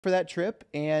for that trip,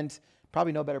 and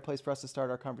probably no better place for us to start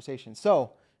our conversation.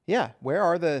 So, yeah, where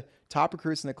are the top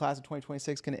recruits in the class of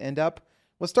 2026 going to end up?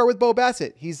 Let's start with Bo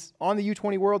Bassett. He's on the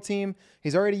U20 World Team.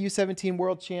 He's already U17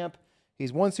 World Champ.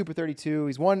 He's won Super 32.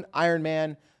 He's won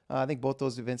Ironman. I think both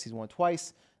those events he's won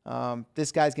twice.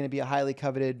 This guy's going to be a highly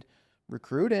coveted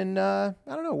recruit, and I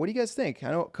don't know. What do you guys think?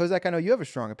 I know, Kozak, I know you have a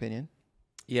strong opinion.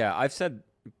 Yeah, I've said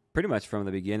pretty much from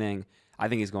the beginning, I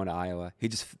think he's going to Iowa.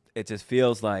 It just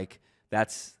feels like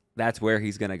that's where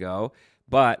he's going to go.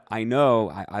 But I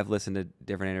know I've listened to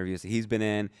different interviews that he's been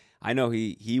in. I know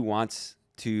he wants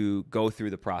to go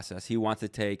through the process. He wants to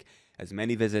take as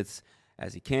many visits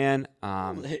as he can.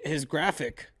 His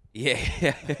graphic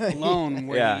Yeah. alone,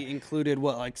 where he included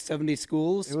what, like 70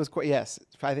 schools? It was quite, yes,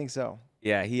 I think so.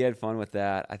 Yeah, he had fun with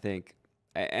that, I think.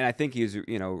 And I think he's,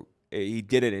 he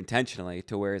did it intentionally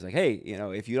to where he's like, hey,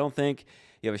 if you don't think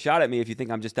you have a shot at me, if you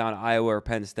think I'm just down to Iowa or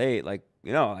Penn State,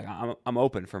 I'm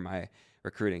open for my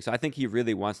recruiting. So I think he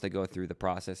really wants to go through the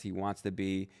process. He wants to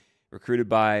be recruited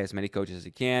by as many coaches as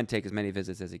he can, take as many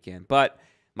visits as he can. But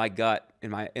my gut,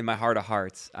 in my heart of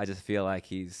hearts, I just feel like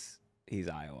he's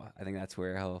Iowa. I think that's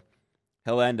where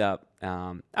he'll end up.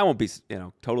 I won't be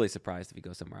totally surprised if he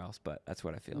goes somewhere else, but that's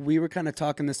what I feel. We were kind of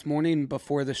talking this morning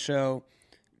before the show.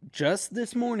 Just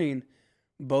this morning,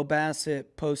 Bo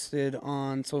Bassett posted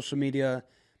on social media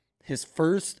his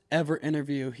first ever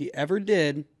interview he ever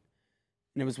did,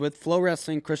 and it was with Flow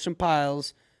Wrestling, Christian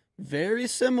Piles, very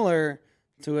similar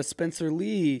to a Spencer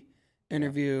Lee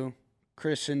interview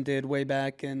Christian did way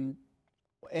back in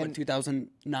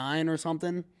 2009 or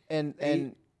something.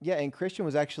 And Christian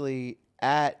was actually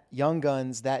at Young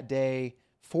Guns that day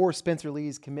for Spencer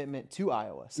Lee's commitment to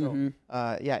Iowa. So,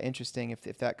 interesting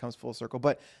if that comes full circle.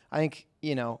 But I think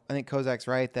Kozak's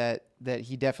right that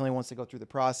he definitely wants to go through the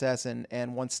process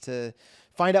and wants to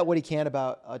find out what he can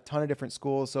about a ton of different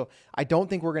schools. So I don't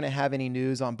think we're going to have any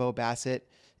news on Bo Bassett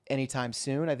anytime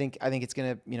soon. I think it's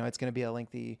going to be a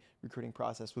lengthy recruiting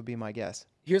process would be my guess.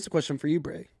 Here's a question for you,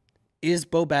 Bray. Is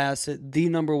Bo Bassett the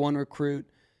number one recruit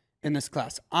in this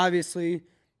class? Obviously,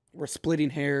 we're splitting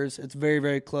hairs. It's very,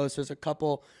 very close. There's a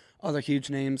couple other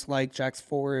huge names like Jax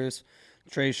Forrest,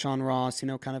 Trayshawn Ross,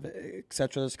 kind of et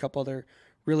cetera. There's a couple other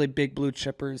really big blue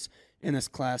chippers in this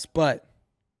class. But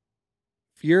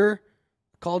if you're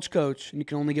a college coach and you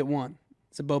can only get one,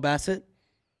 is it Bo Bassett?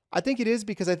 I think it is,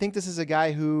 because I think this is a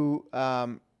guy who,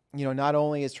 not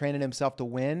only is training himself to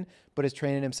win, but is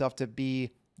training himself to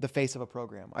be the face of a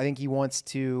program. I think he wants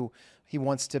to be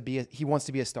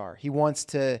a star. He wants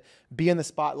to be in the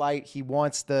spotlight. He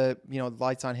wants the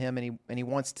lights on him, and he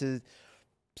wants to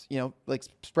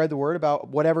spread the word about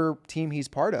whatever team he's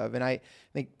part of. And I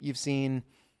think you've seen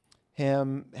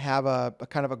him have a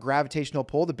kind of a gravitational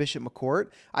pull to Bishop McCourt.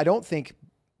 I don't think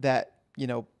that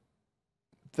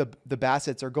the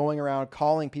Bassets are going around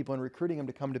calling people and recruiting them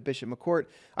to come to Bishop McCourt.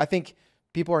 I think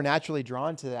people are naturally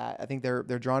drawn to that. I think they're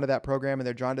drawn to that program, and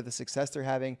they're drawn to the success they're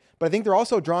having. But I think they're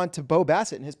also drawn to Bo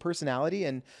Bassett and his personality.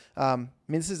 And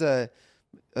this is a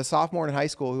sophomore in high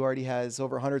school who already has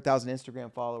over 100,000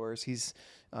 Instagram followers. He's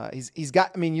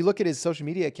got. You look at his social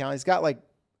media account. He's got like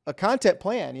a content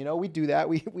plan. We do that.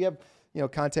 We have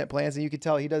content plans, and you could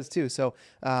tell he does too. So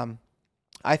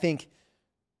I think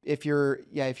if you're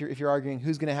arguing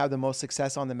who's going to have the most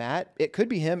success on the mat, it could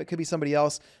be him. It could be somebody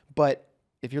else. But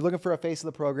if you're looking for a face of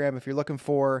the program, if you're looking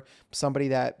for somebody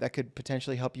that could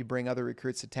potentially help you bring other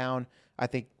recruits to town, I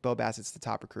think Bo Bassett's the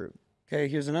top recruit. Okay,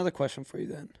 here's another question for you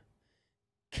then.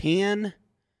 Can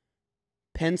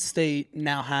Penn State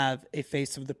now have a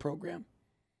face of the program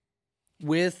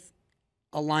with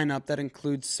a lineup that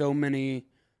includes so many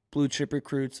blue chip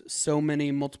recruits, so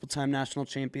many multiple-time national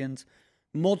champions,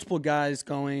 multiple guys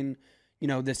going,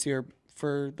 this year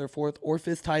for their fourth or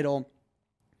fifth title?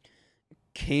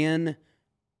 Can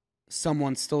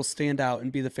someone still stand out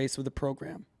and be the face of the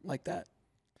program like that?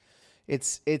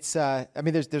 It's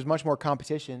there's much more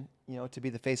competition, to be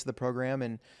the face of the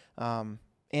program,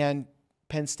 and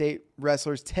Penn State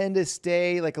wrestlers tend to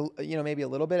stay maybe a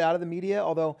little bit out of the media.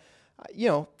 Although,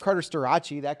 Carter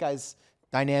Starachi, that guy's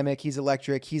dynamic. He's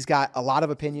electric. He's got a lot of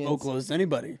opinions. Vocal as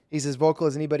anybody. He's as vocal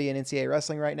as anybody in NCAA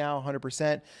wrestling right now,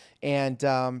 100%. And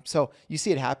so you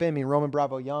see it happen. Roman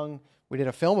Bravo Young, we did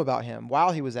a film about him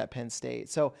while he was at Penn State.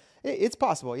 So it's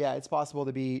possible. Yeah, it's possible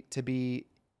to be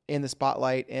in the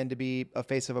spotlight and to be a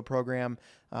face of a program,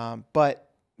 but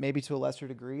maybe to a lesser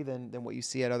degree than what you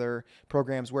see at other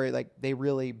programs where they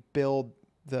really build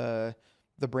the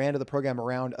brand of the program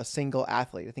around a single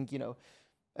athlete. I think,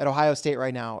 at Ohio State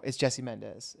right now, it's Jesse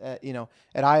Mendez.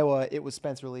 At Iowa, it was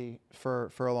Spencer Lee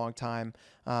for a long time.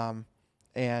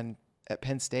 And at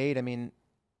Penn State,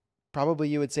 probably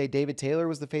you would say David Taylor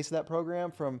was the face of that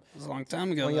program from It was a long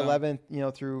time ago. though. 2011,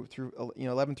 through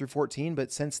 11 through 14.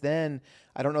 But since then,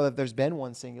 I don't know that there's been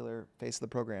one singular face of the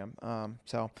program.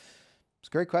 So it's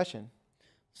a great question.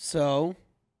 So,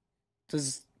 I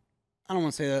don't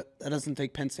want to say that doesn't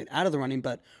take Penn State out of the running,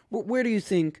 but where do you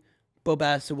think Bo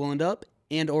Bassett will end up,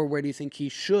 or where do you think he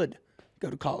should go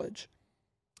to college?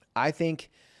 I think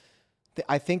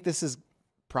this is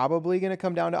probably going to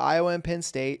come down to Iowa and Penn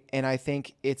State, and I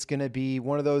think it's going to be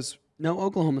one of those. No,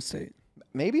 Oklahoma State.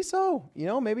 Maybe so.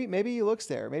 Maybe he looks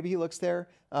there.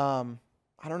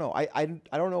 I don't know. I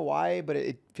don't know why, but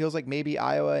it feels like maybe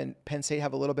Iowa and Penn State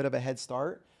have a little bit of a head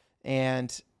start, and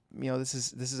this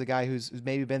is a guy who's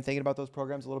maybe been thinking about those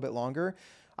programs a little bit longer.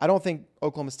 I don't think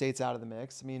Oklahoma State's out of the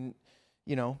mix. I mean,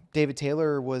 David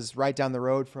Taylor was right down the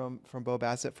road from Bo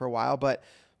Bassett for a while, but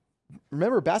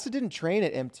remember, Bassett didn't train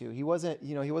at M2. He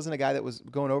wasn't a guy that was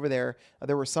going over there.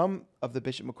 There were some of the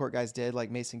Bishop McCourt guys did,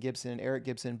 like Mason Gibson and Eric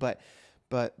Gibson, but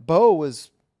Bo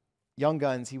was young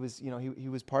guns. He was, he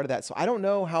was part of that. So I don't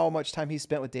know how much time he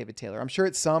spent with David Taylor. I'm sure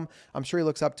it's some. I'm sure he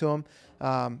looks up to him.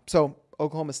 So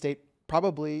Oklahoma State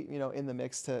probably, in the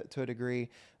mix to a degree.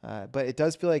 But it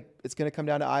does feel like it's going to come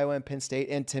down to Iowa and Penn State.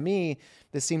 And to me,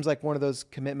 this seems like one of those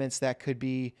commitments that could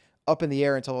be up in the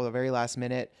air until the very last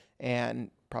minute, and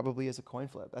probably is a coin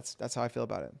flip. That's how I feel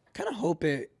about it. I kind of hope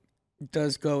it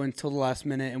does go until the last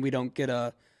minute and we don't get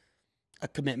a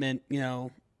commitment,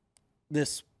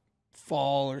 this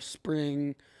fall or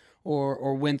spring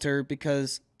or winter,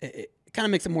 because it kind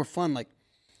of makes it more fun. Like,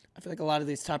 I feel like a lot of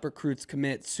these top recruits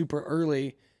commit super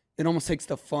early. It almost takes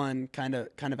the fun kind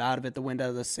of out of it, the wind out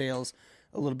of the sails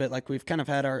a little bit. Like, we've kind of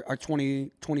had our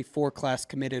 2024 class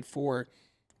committed for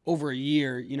over a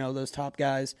year, those top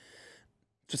guys.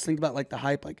 Just think about, like, the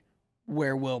hype, like,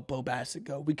 where will Bo Bassett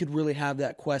go? We could really have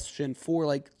that question for,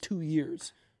 like, 2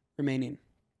 years remaining.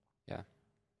 Yeah.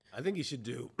 I think he should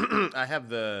do. I have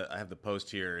the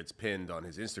post here. It's pinned on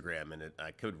his Instagram, and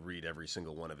I could read every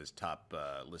single one of his top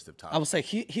list of top. I will say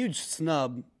huge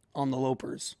snub on the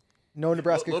Lopers. No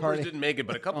Nebraska Lopers Kearney. didn't make it,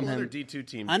 but a couple other D2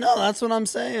 teams. I know, that's what I'm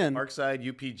saying. Parkside,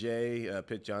 UPJ,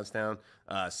 Pitt, Johnstown.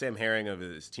 Sam Herring of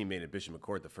his teammate at Bishop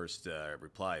McCourt, the first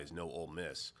reply is no Ole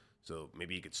Miss. So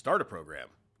maybe he could start a program.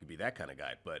 He could be that kind of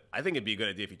guy. But I think it'd be a good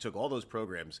idea if he took all those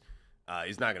programs.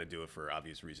 He's not going to do it for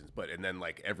obvious reasons. And then,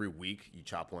 like, every week you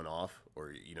chop one off,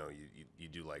 or, you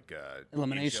do, like,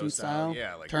 elimination style.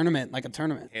 Yeah, like a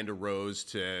tournament. Hand a rose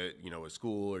to, a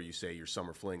school, or you say your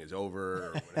summer fling is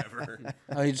over or whatever.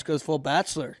 Oh, he just goes full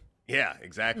bachelor. Yeah,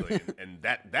 exactly. and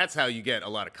that's how you get a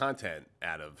lot of content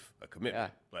out of a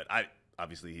commitment. Yeah. But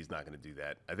obviously he's not going to do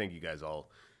that. I think you guys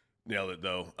all nailed it,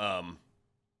 though.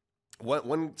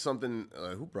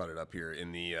 Who brought it up here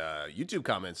in the YouTube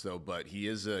comments, though, but he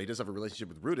does have a relationship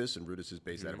with Rudis, and Rudis is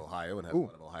based out of Ohio and has a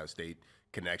lot of Ohio State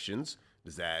connections.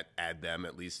 Does that add them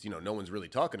at least? No one's really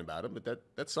talking about him, but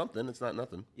that's something. It's not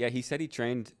nothing. Yeah, he said he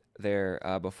trained there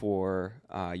before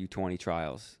U20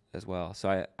 trials as well.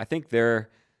 So I think they're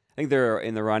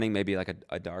in the running, maybe like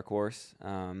a dark horse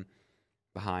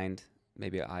behind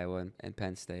maybe Iowa and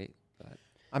Penn State. But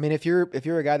I mean, if you're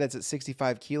a guy that's at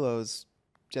 65 kilos,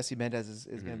 Jesse Mendez is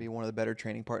going to be one of the better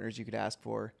training partners you could ask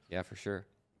for. Yeah, for sure.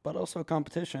 But also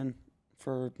competition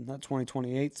for that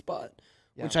 2028 spot,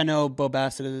 Yeah. which I know Bo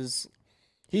Bassett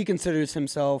he considers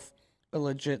himself a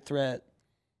legit threat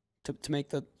to make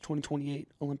the 2028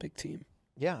 Olympic team.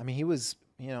 Yeah, I mean, he was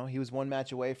one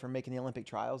match away from making the Olympic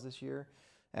trials this year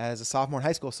as a sophomore in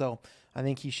high school. So I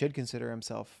think he should consider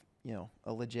himself,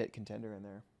 a legit contender in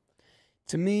there.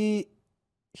 To me,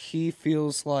 he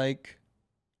feels like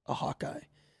a Hawkeye.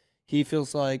 He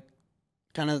feels like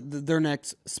kind of their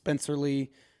next Spencer Lee,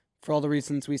 for all the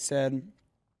reasons we said.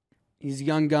 He's a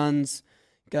young guns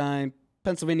guy,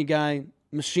 Pennsylvania guy,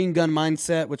 machine gun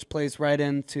mindset, which plays right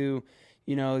into,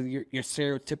 your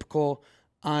stereotypical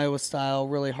Iowa style,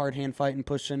 really hard hand fighting,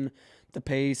 pushing the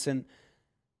pace. And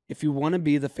if you want to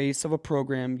be the face of a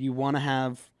program, you want to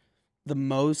have the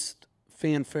most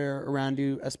fanfare around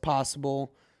you as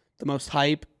possible, the most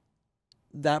hype.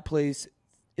 That place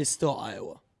is still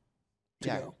Iowa.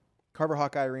 Go. Carver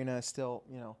Hawkeye Arena is still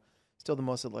the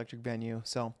most electric venue.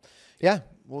 So, yeah,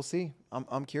 we'll see.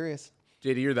 I'm curious.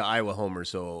 JD, you're the Iowa homer,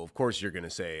 so of course you're going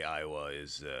to say Iowa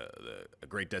is a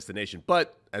great destination.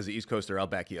 But as an East Coaster, I'll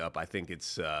back you up. I think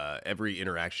it's every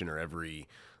interaction or every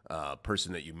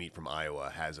person that you meet from Iowa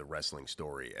has a wrestling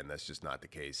story, and that's just not the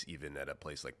case. Even at a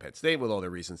place like Penn State, with all their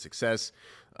recent success,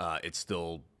 it's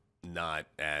still not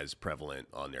as prevalent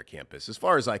on their campus. As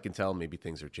far as I can tell, maybe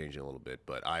things are changing a little bit,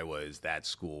 but Iowa is that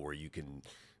school where you can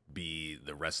be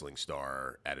the wrestling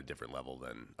star at a different level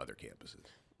than other campuses.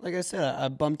 Like I said, I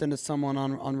bumped into someone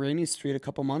on Rainy Street a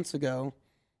couple months ago.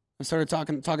 I started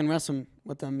talking wrestling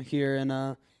with them here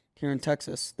in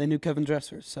Texas. They knew Kevin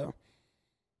Dresser, so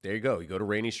There you go. You go to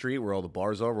Rainy Street, where all the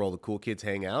bars are, where all the cool kids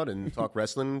hang out, and talk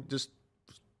wrestling. Just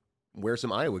wear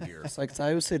some Iowa gear. it's like it's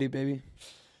Iowa City, baby.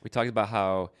 We talked about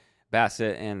how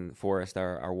Bassett and Forrest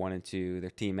are 1 and 2. They're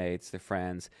teammates. They're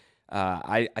friends.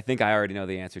 I think I already know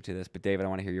the answer to this, but David, I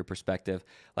want to hear your perspective.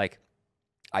 Like,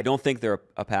 I don't think they're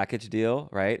a package deal,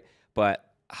 right? But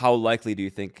how likely do you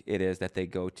think it is that they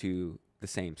go to the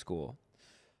same school?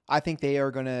 I think they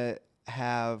are going to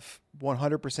have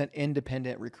 100%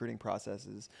 independent recruiting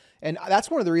processes. And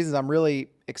that's one of the reasons I'm really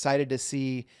excited to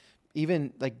see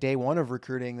even like day one of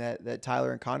recruiting that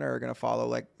Tyler and Connor are going to follow.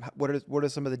 Like what are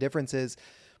some of the differences?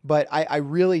 But I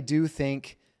really do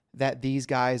think that these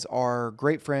guys are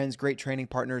great friends, great training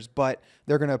partners, but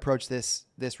they're going to approach this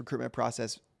recruitment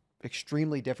process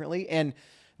extremely differently. And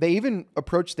they even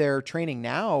approach their training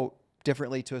now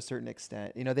differently to a certain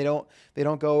extent. You know, they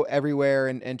don't go everywhere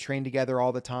and train together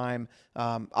all the time.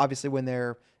 Obviously when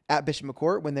they're at Bishop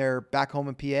McCourt, when they're back home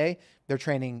in PA, they're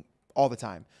training all the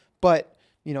time. But,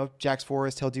 you know, Jax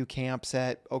Forrest, he'll do camps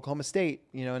at Oklahoma State,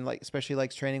 you know, and like, especially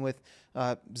likes training with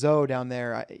Zoe down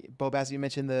there. Bo Bassett, you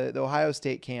mentioned the Ohio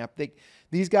State camp.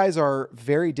 These guys are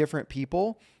very different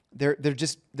people. They're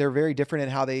very different in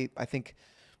how they, I think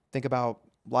about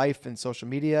life and social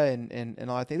media and a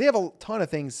lot of things. They have a ton of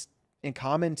things in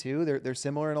common too. They're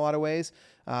similar in a lot of ways.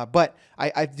 But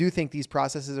I do think these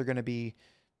processes are going to be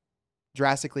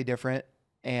drastically different.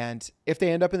 And if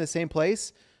they end up in the same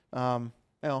place,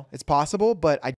 it's possible, but I